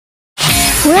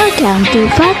Welcome to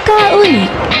Fakta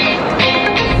Unik.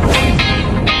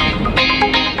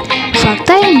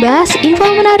 Fakta yang bahas info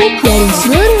menarik dari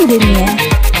seluruh dunia.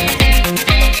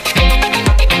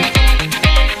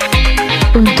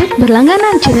 Untuk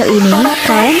berlangganan channel ini,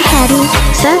 kalian harus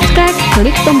subscribe,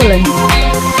 klik tombol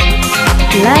loncengnya,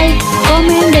 like,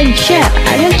 komen, dan share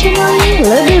agar channel ini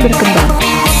lebih berkembang.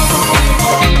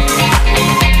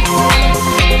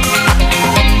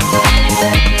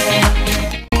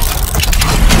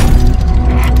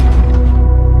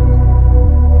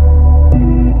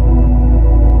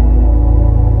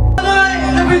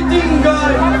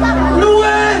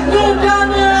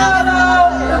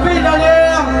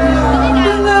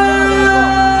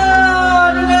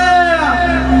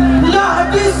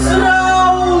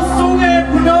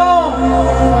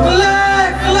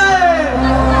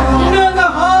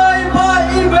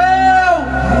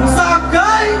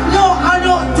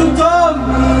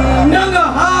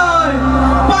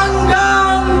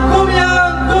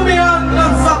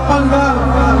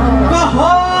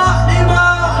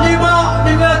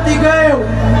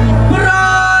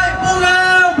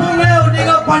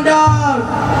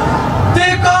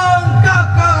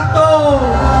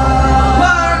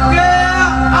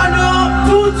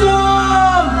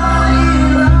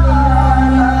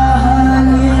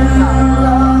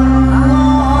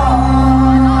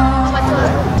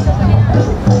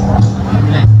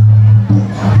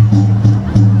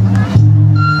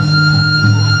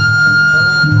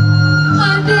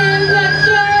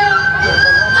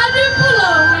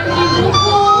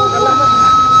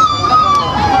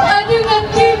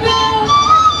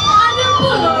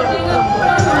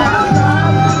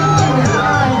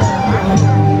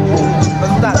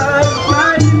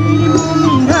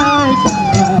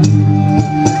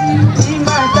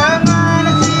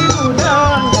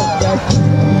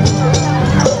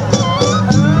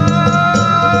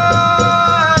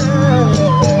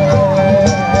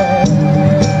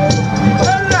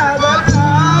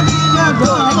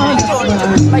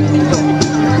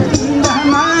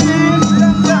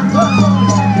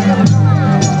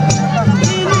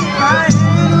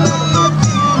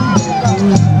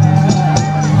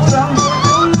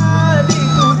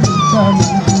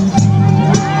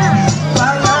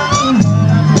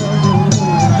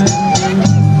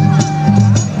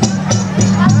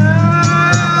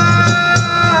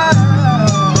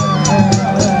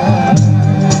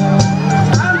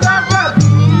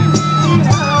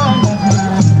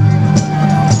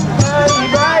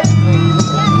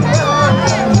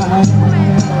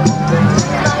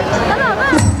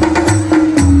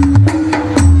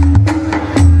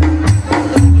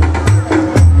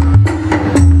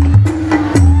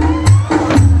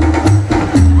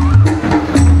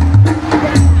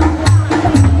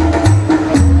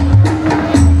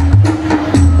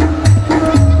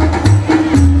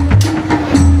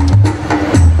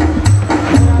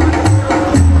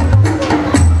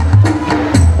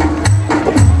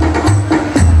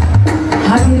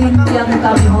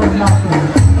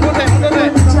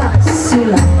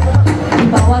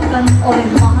 Dibawakan oleh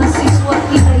mahasiswa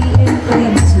IAIN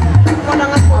Kerinci.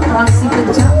 Atraksi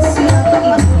pencak silat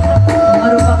ini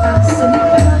merupakan seni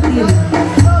bela diri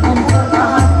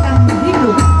mempertahankan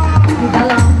hidup di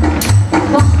dalam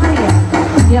bahaya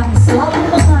yang selalu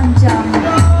mengancam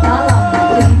dalam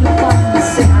kehidupan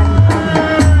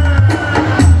sehari-hari.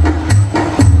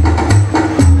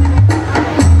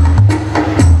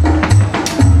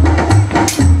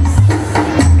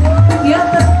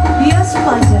 Teater bias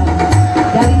pajak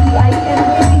dari IAIN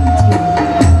Kerinci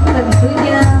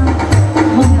tentunya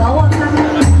membawakan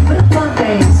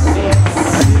berbagai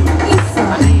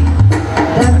kisah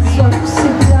dan suatu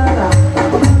sejarah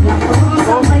yang perlu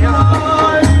disampaikan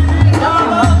di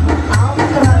dalam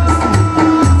atraksi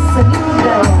seni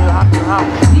budaya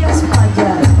bias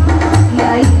pajak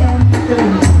IAIN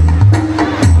Kerinci.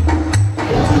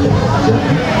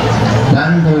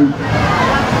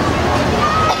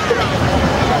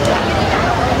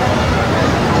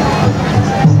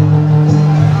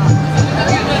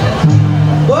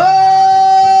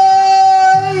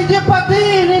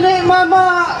 Nenek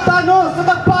mama tanah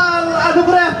setepal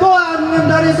anugerah Tuhan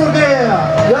dari surga.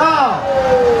 Ya,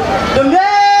 dengar.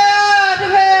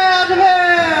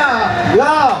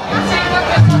 Ya,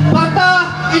 patah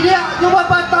ideak coba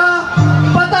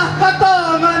patah kata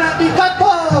mana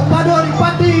dikata pada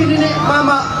ripati nenek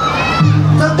mama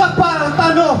setepal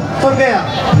tanah surga.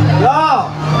 Ya,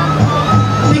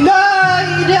 tinggal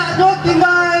ideak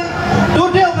tinggal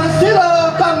duduk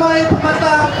masilo kamai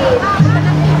pemata.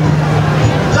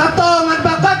 Katongan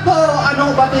bakato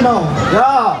anu batino.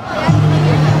 Ya.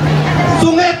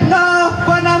 Sungai penuh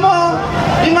panamo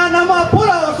dengan nama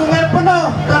pulau sungai penuh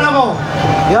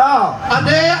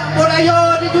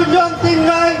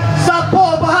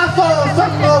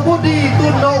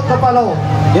palo.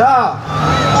 Ya.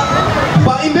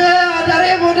 Pak Imbe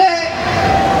dari mude.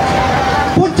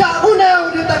 Puncak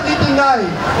gunau di taki tinggai.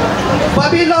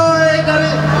 Babiloi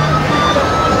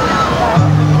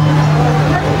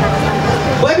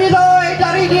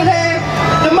dari dile.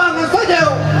 Demang saja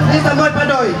di sampai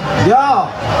padoi.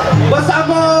 Ya.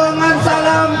 Bersama dengan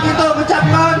salam kita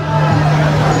ucapkan.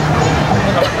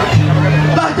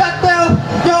 Lah jatuh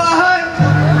nyo ahai.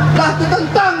 Lah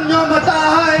tertentang nyo mata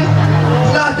ahai.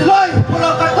 Lah jeloi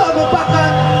pulau kata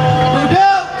mempakat.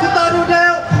 Duduk kita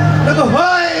duduk. Lagu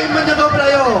hoi menjaga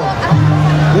belayo.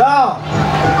 Ya.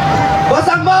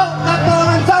 Bersambung kata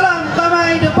dengan salam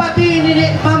kamai depati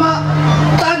nidik mama.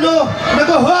 Tanduh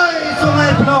lagu hoi sungai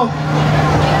penuh.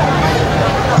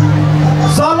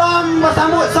 Salam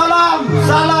bersambut, salam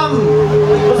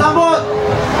bersambut.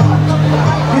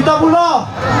 Kita pula.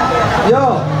 Yo.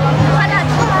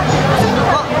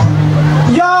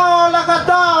 Yo lah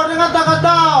kata dengan tak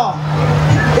kata.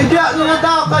 Tidak dengan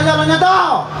tahu, kalian hanya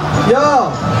tahu. Yo.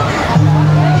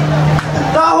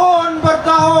 Tahun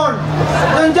bertahun,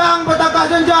 jenjang bertambah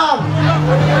jenjang.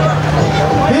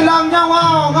 Hilang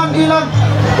nyawa kan hilang.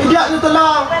 Idaknya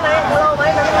telah.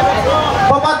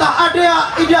 Pepatah ada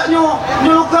idaknya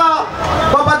luka.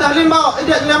 Pepatah limbau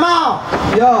idaknya mau.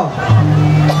 Yo.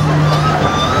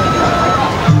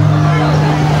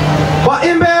 Pak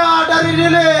Imbea dari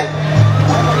Dile.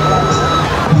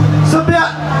 Sepiak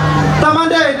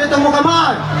Tamande ditemu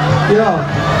kamar. Yo.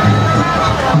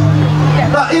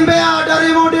 Tak Imbea dari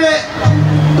Mudik.